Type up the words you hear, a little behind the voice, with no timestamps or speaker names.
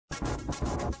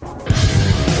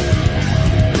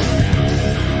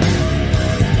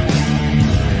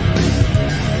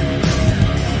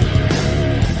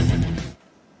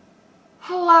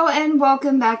Hello and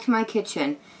welcome back to my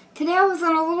kitchen. Today I was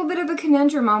on a little bit of a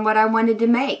conundrum on what I wanted to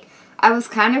make. I was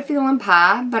kind of feeling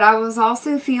pie, but I was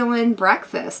also feeling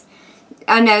breakfast.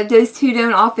 I know those two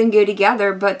don't often go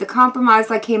together, but the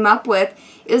compromise I came up with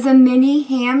is a mini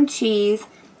ham, cheese,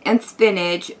 and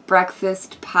spinach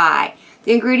breakfast pie.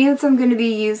 The ingredients I'm going to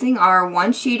be using are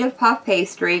 1 sheet of puff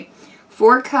pastry,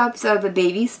 4 cups of a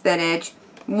baby spinach,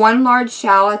 1 large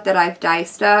shallot that I've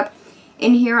diced up.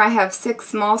 In here I have 6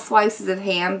 small slices of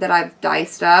ham that I've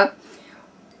diced up,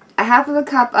 a half of a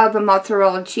cup of a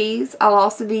mozzarella cheese. I'll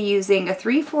also be using a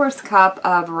 3/4 cup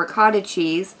of ricotta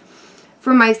cheese.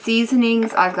 For my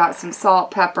seasonings, I've got some salt,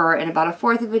 pepper, and about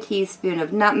 1/4 teaspoon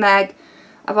of nutmeg.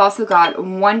 I've also got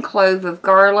 1 clove of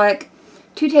garlic,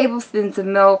 2 tablespoons of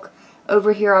milk.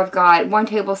 Over here I've got 1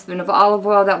 tablespoon of olive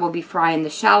oil that we'll be frying the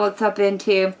shallots up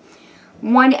into,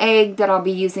 1 egg that I'll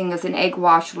be using as an egg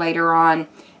wash later on,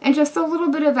 and just a little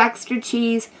bit of extra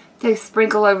cheese to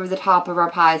sprinkle over the top of our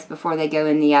pies before they go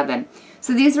in the oven.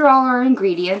 So these are all our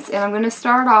ingredients, and I'm going to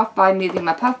start off by moving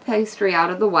my puff pastry out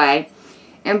of the way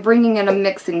and bringing in a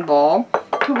mixing bowl,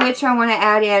 to which I want to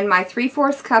add in my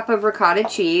 3/4 cup of ricotta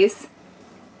cheese,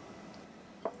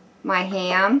 my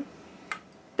ham,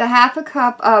 the half a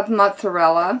cup of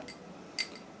mozzarella,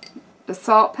 the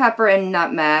salt, pepper, and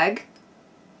nutmeg,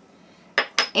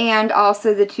 and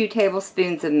also the 2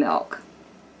 tablespoons of milk.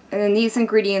 And then these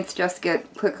ingredients just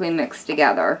get quickly mixed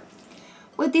together.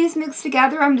 With these mixed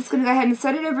together, I'm just going to go ahead and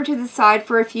set it over to the side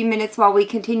for a few minutes while we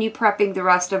continue prepping the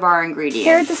rest of our ingredients.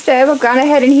 Here at the stove, I've gone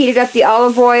ahead and heated up the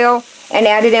olive oil and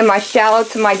added in my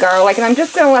shallots and my garlic, and I'm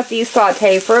just going to let these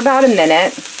saute for about a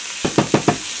minute.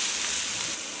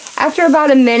 After about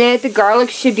a minute, the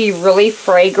garlic should be really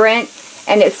fragrant,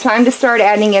 and it's time to start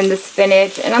adding in the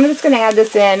spinach. And I'm just going to add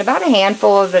this in about a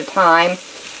handful at a time,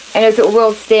 and as it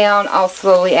wilts down, I'll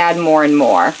slowly add more and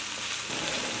more.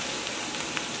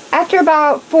 After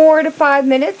about 4 to 5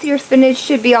 minutes, your spinach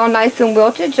should be all nice and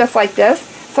wilted, just like this,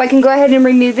 so I can go ahead and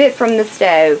remove it from the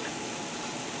stove.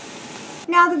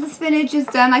 Now that the spinach is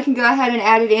done, I can go ahead and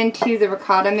add it into the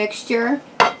ricotta mixture.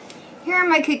 Here on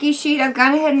my cookie sheet, I've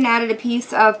gone ahead and added a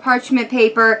piece of parchment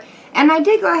paper, and I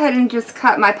did go ahead and just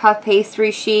cut my puff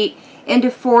pastry sheet into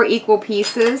 4 equal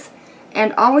pieces.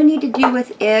 And all we need to do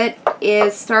with it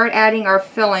is start adding our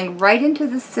filling right into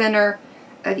the center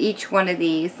of each one of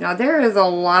these. Now there is a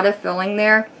lot of filling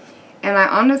there, and I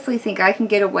honestly think I can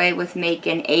get away with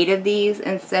making 8 of these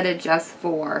instead of just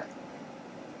 4.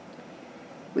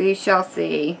 We shall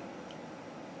see.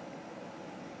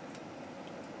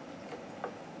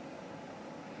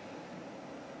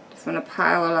 Just want to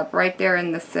pile it up right there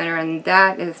in the center, and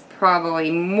that is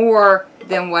probably more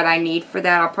than what I need for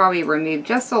that. I'll probably remove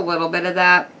just a little bit of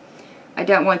that. I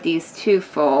don't want these too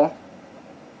full.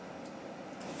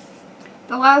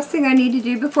 The last thing I need to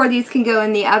do before these can go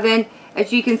in the oven,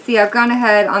 as you can see, I've gone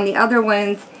ahead on the other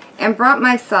ones and brought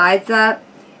my sides up,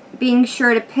 being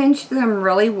sure to pinch them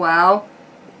really well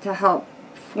to help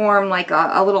form like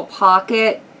a little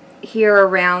pocket here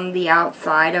around the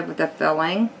outside of the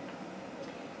filling.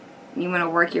 You want to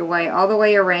work your way all the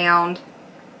way around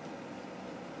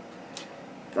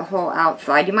the whole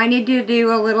outside. You might need to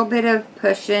do a little bit of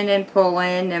pushing and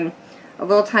pulling and a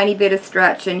little tiny bit of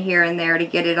stretching here and there to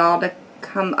get it all to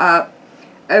come up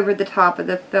over the top of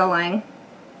the filling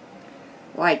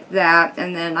like that.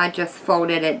 And then I just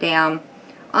folded it down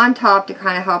on top to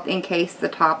kind of help encase the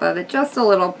top of it just a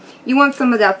little. You want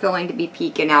some of that filling to be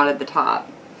peeking out at the top.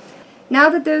 Now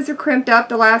that those are crimped up,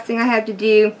 the last thing I have to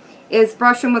do is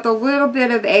brush them with a little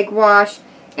bit of egg wash,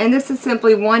 and this is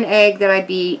simply 1 egg that I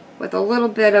beat with a little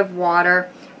bit of water,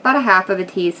 about 1/2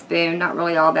 teaspoon, not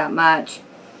really all that much.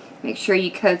 Make sure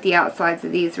you coat the outsides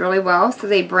of these really well so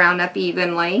they brown up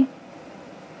evenly.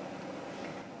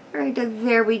 Alright,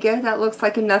 there we go. That looks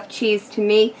like enough cheese to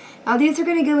me. Now these are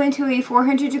going to go into a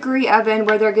 400-degree oven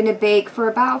where they're going to bake for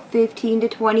about 15 to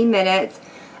 20 minutes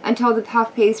until the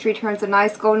puff pastry turns a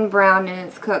nice golden brown and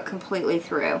it's cooked completely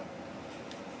through.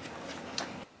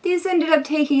 These ended up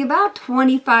taking about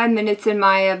 25 minutes in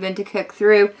my oven to cook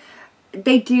through.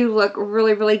 They do look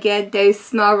really, really good. They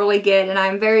smell really good, and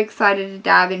I'm very excited to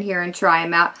dive in here and try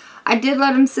them out. I did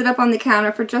let them sit up on the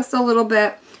counter for just a little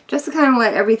bit, just to kind of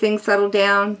let everything settle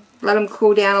down, let them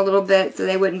cool down a little bit so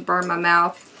they wouldn't burn my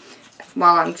mouth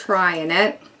while I'm trying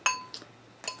it.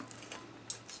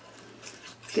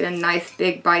 Let's get a nice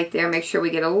big bite there. Make sure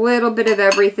we get a little bit of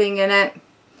everything in it.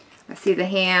 I see the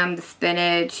ham, the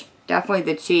spinach, definitely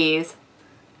the cheese.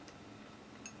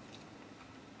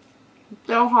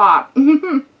 So hot.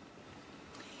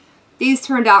 These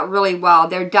turned out really well.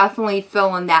 They're definitely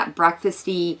filling that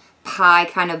breakfasty pie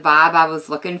kind of vibe I was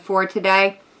looking for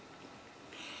today.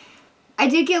 I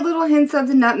did get little hints of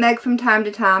the nutmeg from time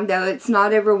to time, though it's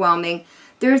not overwhelming.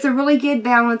 There's a really good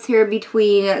balance here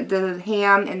between the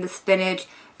ham and the spinach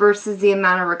versus the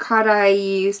amount of ricotta I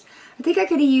used. I think I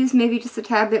could have used maybe just a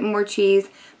tad bit more cheese,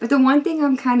 but the one thing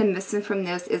I'm kind of missing from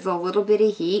this is a little bit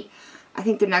of heat. I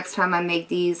think the next time I make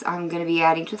these, I'm going to be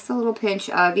adding just a little pinch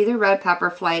of either red pepper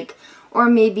flake or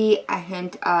maybe a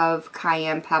hint of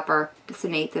cayenne pepper, just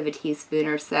 1/8 of a teaspoon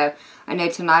or so. I know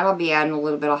tonight I'll be adding a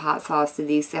little bit of hot sauce to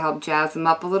these to help jazz them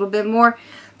up a little bit more.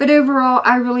 But overall,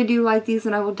 I really do like these,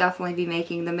 and I will definitely be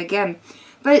making them again.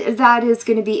 But that is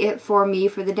going to be it for me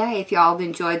for the day. If y'all have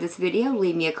enjoyed this video,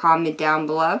 leave me a comment down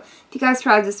below. If you guys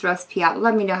tried this recipe out,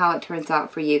 let me know how it turns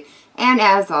out for you. And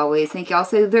as always, thank y'all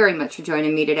so very much for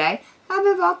joining me today. I'm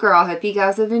Yvette Girl. I hope you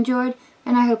guys have enjoyed,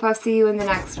 and I hope I'll see you in the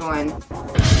next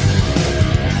one.